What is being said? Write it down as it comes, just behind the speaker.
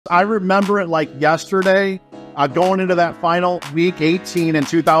I remember it like yesterday, going into that final week 18 in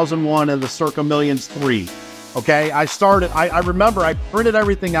 2001 in the Circa Millions 3. Okay, I remember I printed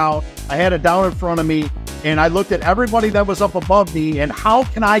everything out. I had it down in front of me, and I looked at everybody that was up above me, and how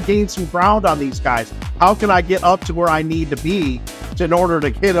can I gain some ground on these guys? How can I get up to where I need to be in order to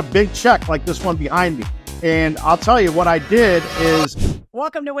hit a big check like this one behind me? And I'll tell you what I did is...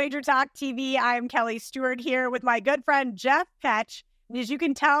 Welcome to WagerTalk TV. I'm Kelly Stewart here with my good friend Jeff Petch. As you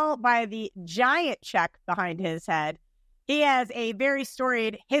can tell by the giant check behind his head, he has a very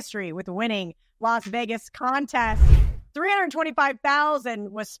storied history with winning Las Vegas contests. $325,000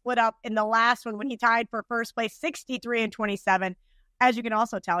 was split up in the last one when he tied for first place, 63 and 27. As you can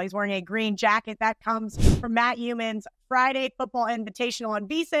also tell, he's wearing a green jacket that comes from Matt Human's Friday Football Invitational in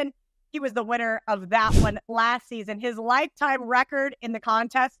Beeson. He was the winner of that one last season. His lifetime record in the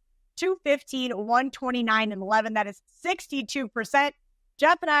contest, 215, 129, and 11. That is 62%.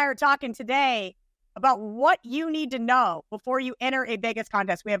 Jeff and I are talking today about what you need to know before you enter a Vegas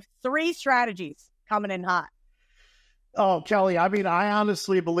contest. We have 3 strategies coming in hot. Oh, Kelly, I mean, I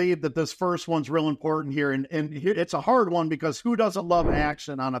honestly believe that this first one's real important here. And it's a hard one because who doesn't love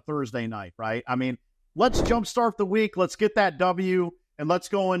action on a Thursday night, right? I mean, let's jumpstart the week. Let's get that W. And let's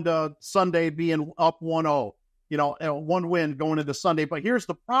go into Sunday being up 1-0, one win going into Sunday. But here's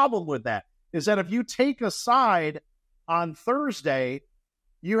the problem with that, is that if you take a side on Thursday,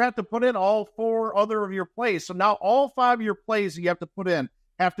 you have to put in all 4 other of your plays. So now all 5 of your plays you have to put in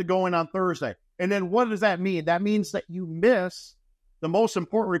have to go in on Thursday. And then what does that mean? That means that you miss the most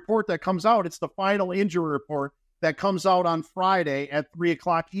important report that comes out. It's the final injury report that comes out on Friday at 3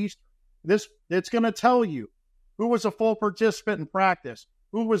 o'clock Eastern. It's going to tell you who was a full participant in practice,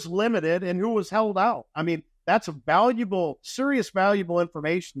 who was limited, and who was held out. I mean, that's a valuable, serious, valuable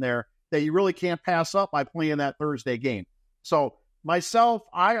information there that you really can't pass up by playing that Thursday game. So myself,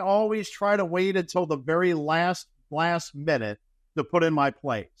 I always try to wait until the very last minute to put in my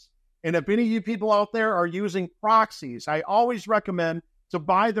plays. And if any of you people out there are using proxies, I always recommend to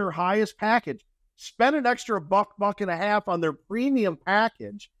buy their highest package. Spend an extra $1.50 on their premium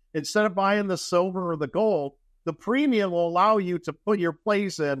package instead of buying the silver or the gold. The premium will allow you to put your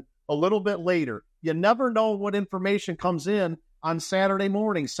plays in a little bit later. You never know what information comes in on Saturday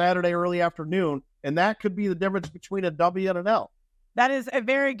morning, Saturday early afternoon, and that could be the difference between a W and an L. That is a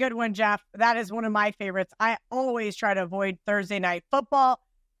very good one, Jeff. That is one of my favorites. I always try to avoid Thursday night football.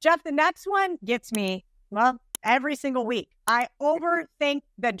 Jeff, the next one gets me, well, every single week. I overthink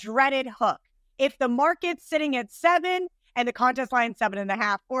the dreaded hook. If the market's sitting at 7 and the contest line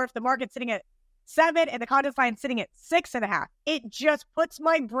 7.5, or if the market's sitting at 7 and the contest line sitting at 6.5. It just puts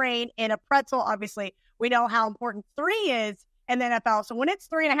my brain in a pretzel. Obviously, we know how important 3 is in the NFL. So when it's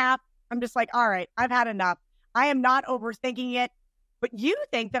 3.5, I'm just like, all right, I've had enough. I am not overthinking it. But you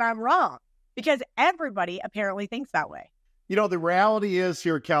think that I'm wrong because everybody apparently thinks that way. The reality is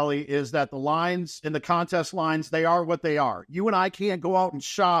here, Kelly, is that the lines in the contest lines, they are what they are. You and I can't go out and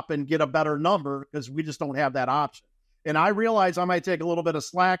shop and get a better number because we just don't have that option. And I realize I might take a little bit of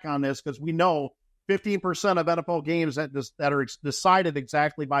slack on this because we know 15% of NFL games that are decided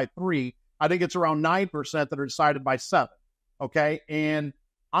exactly by 3. I think it's around 9% that are decided by 7. Okay. And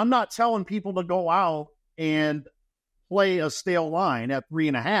I'm not telling people to go out and play a stale line at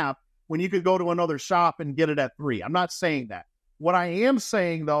 3.5 when you could go to another shop and get it at 3. I'm not saying that. What I am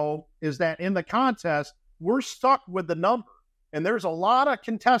saying, though, is that in the contest, we're stuck with the number. And there's a lot of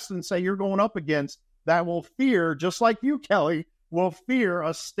contestants that you're going up against that will fear, just like you, Kelly, will fear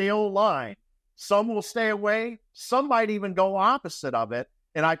a stale line. Some will stay away. Some might even go opposite of it.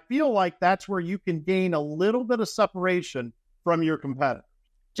 And I feel like that's where you can gain a little bit of separation from your competitor.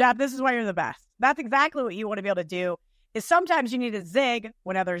 Jeff, this is why you're the best. That's exactly what you want to be able to do, is sometimes you need to zig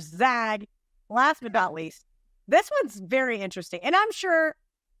when others zag. Last but not least, this one's very interesting. And I'm sure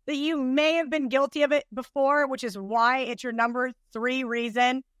that you may have been guilty of it before, which is why it's your number 3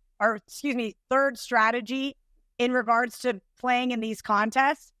 reason, or third strategy in regards to playing in these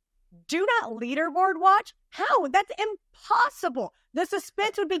contests. Do not leaderboard watch. How? That's impossible. The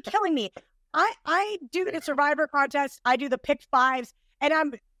suspense would be killing me. I do the Survivor contest. I do the picked 5s, and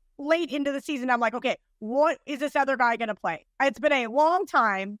I'm late into the season. I'm like, okay, what is this other guy going to play? It's been a long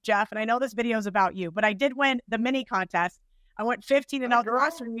time, Jeff, and I know this video is about you, but I did win the mini contest. I went 15 and out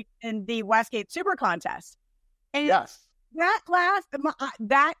in the Westgate Super Contest. And yes,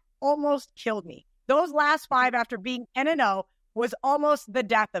 that almost killed me. Those last 5 after being 10-0 was almost the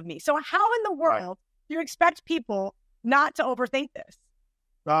death of me. So how in the world do you expect people not to overthink this?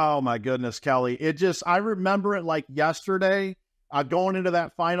 Oh my goodness, Kelly. I remember it like yesterday, going into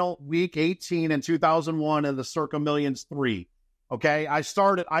that final week 18 in 2001 in the Circa Millions 3. Okay.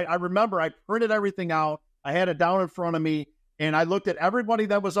 I remember I printed everything out. I had it down in front of me, and I looked at everybody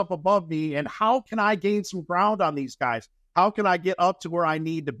that was up above me and how can I gain some ground on these guys? How can I get up to where I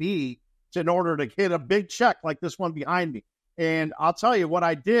need to be in order to hit a big check like this one behind me? And I'll tell you what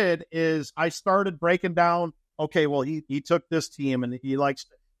I did is I started breaking down, okay, well, he took this team and he likes,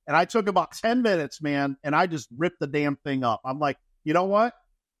 and I took about 10 minutes, man, and I just ripped the damn thing up. I'm like, you know what?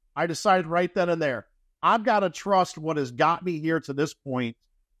 I decided right then and there, I've got to trust what has got me here to this point.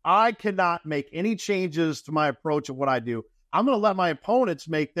 I cannot make any changes to my approach of what I do. I'm going to let my opponents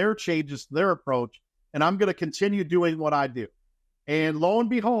make their changes to their approach, and I'm going to continue doing what I do. And lo and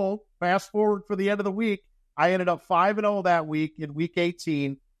behold, fast forward for the end of the week, I ended up 5-0 that week in week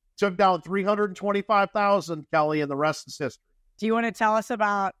 18, took down 325,000, Kelly, and the rest is history. Do you want to tell us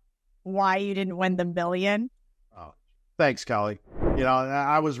about why you didn't win the million? Oh, thanks, Kelly. You know,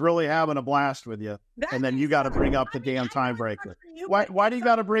 I was really having a blast with you, and then you got to bring up the damn tiebreaker. Why do you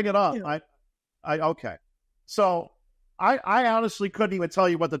got to bring it up? Okay. So I honestly couldn't even tell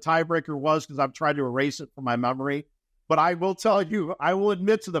you what the tiebreaker was because I've tried to erase it from my memory. But I will tell you, I will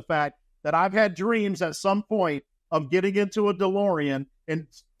admit to the fact that I've had dreams at some point of getting into a DeLorean and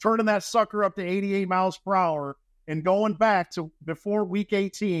turning that sucker up to 88 miles per hour and going back to before week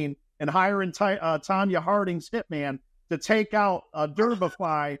 18 and hiring Tanya Harding's hitman to take out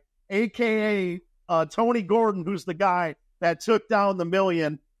Derbify, a.k.a. Tony Gordon, who's the guy that took down the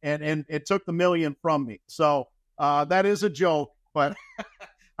million and it took the million from me. So that is a joke, but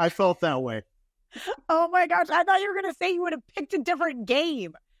I felt that way. Oh, my gosh. I thought you were going to say you would have picked a different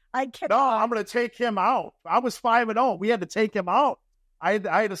game. No, I'm going to take him out. I was 5-0. We had to take him out. I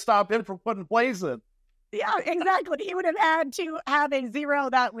had to stop him from putting plays in. Yeah, exactly. He would have had to have a 0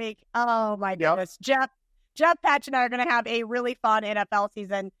 that week. Oh, my goodness. Yep. Jeff, Petch, and I are going to have a really fun NFL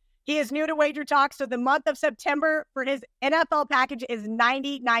season. He is new to WagerTalk, so the month of September for his NFL package is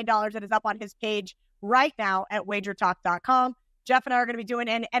 $99. It is up on his page right now at WagerTalk.com. Jeff and I are going to be doing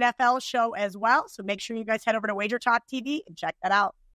an NFL show as well, so make sure you guys head over to WagerTalk TV and check that out.